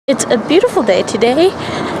It's a beautiful day today,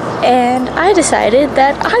 and I decided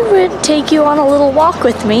that I would take you on a little walk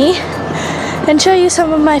with me and show you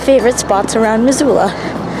some of my favorite spots around Missoula,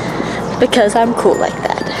 because I'm cool like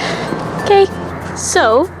that. Okay,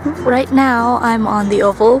 so right now I'm on the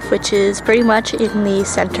Oval, which is pretty much in the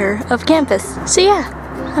center of campus. So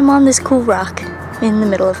yeah, I'm on this cool rock in the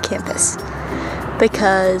middle of campus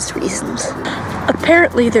because reasons.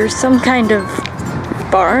 Apparently there's some kind of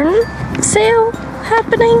barn sale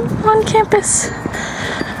happening on campus.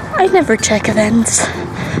 I never check events.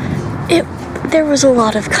 There was a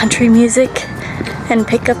lot of country music and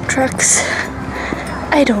pickup trucks.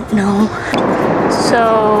 I don't know.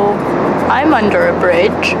 So I'm under a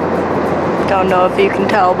bridge. Don't know if you can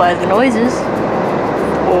tell by the noises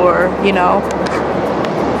or, you know,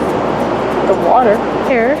 the water.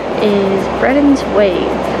 Here is Brennan's Wave.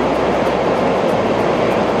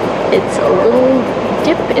 It's a little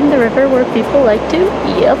dip in the river where people like to,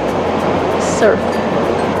 surf.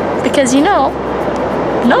 Because, you know,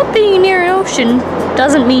 not being near an ocean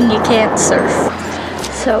doesn't mean you can't surf.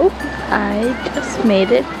 So I just made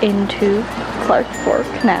it into Clark Fork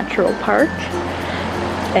Natural Park,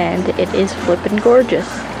 and it is flippin' gorgeous,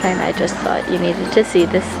 and I just thought you needed to see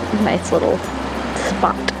this nice little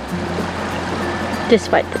spot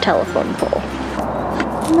despite the telephone pole.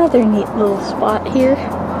 Another neat little spot here,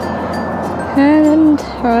 and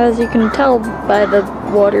as you can tell by the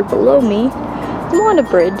water below me, I'm on a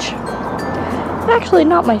bridge. Actually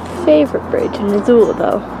not my favorite bridge in Missoula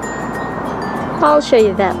though. I'll show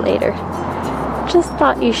you that later. Just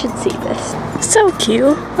thought you should see this. So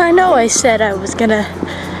cute. I know I said I was gonna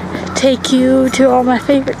take you to all my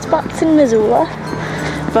favorite spots in Missoula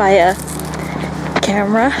via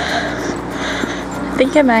camera. I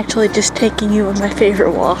think I'm actually just taking you on my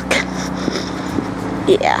favorite walk.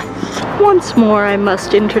 Yeah. Once more I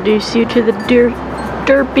must introduce you to the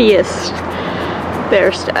derpiest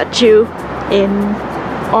bear statue in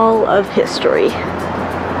all of history.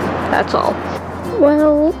 That's all.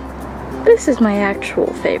 Well, this is my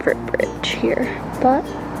actual favorite bridge here, but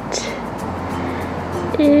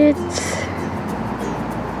it's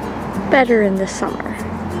better in the summer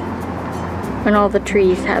when all the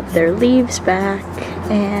trees have their leaves back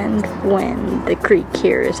and when the creek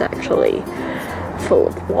here is actually full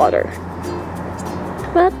of water.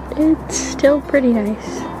 But it's still pretty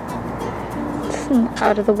nice. It's an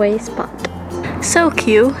out-of-the-way spot. So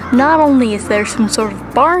cute. Not only is there some sort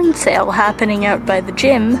of barn sale happening out by the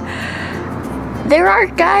gym, there are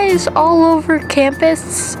guys all over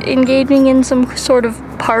campus engaging in some sort of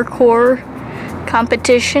parkour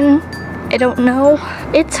competition. I don't know.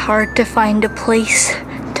 It's hard to find a place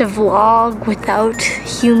to vlog without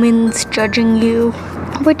humans judging you,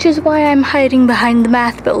 which is why I'm hiding behind the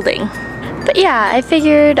math building. But yeah, I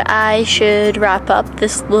figured I should wrap up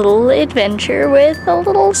this little adventure with a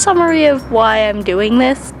little summary of why I'm doing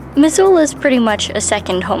this. Missoula is pretty much a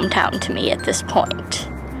second hometown to me at this point.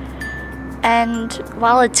 And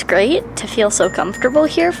while it's great to feel so comfortable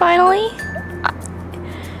here finally,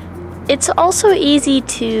 it's also easy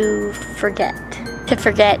to forget.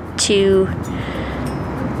 To,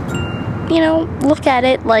 you know, look at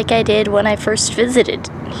it like I did when I first visited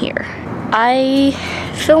here. I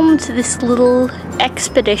filmed this little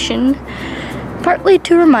expedition partly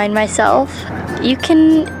to remind myself you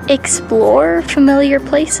can explore familiar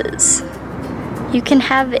places. You can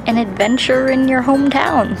have an adventure in your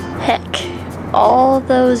hometown. Heck, all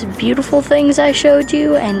those beautiful things I showed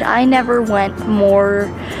you, and I never went more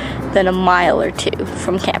than a mile or two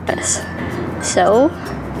from campus. So,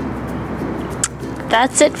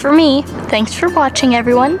 that's it for me. Thanks for watching,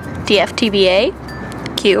 everyone. DFTBA,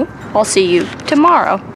 Q. I'll see you tomorrow.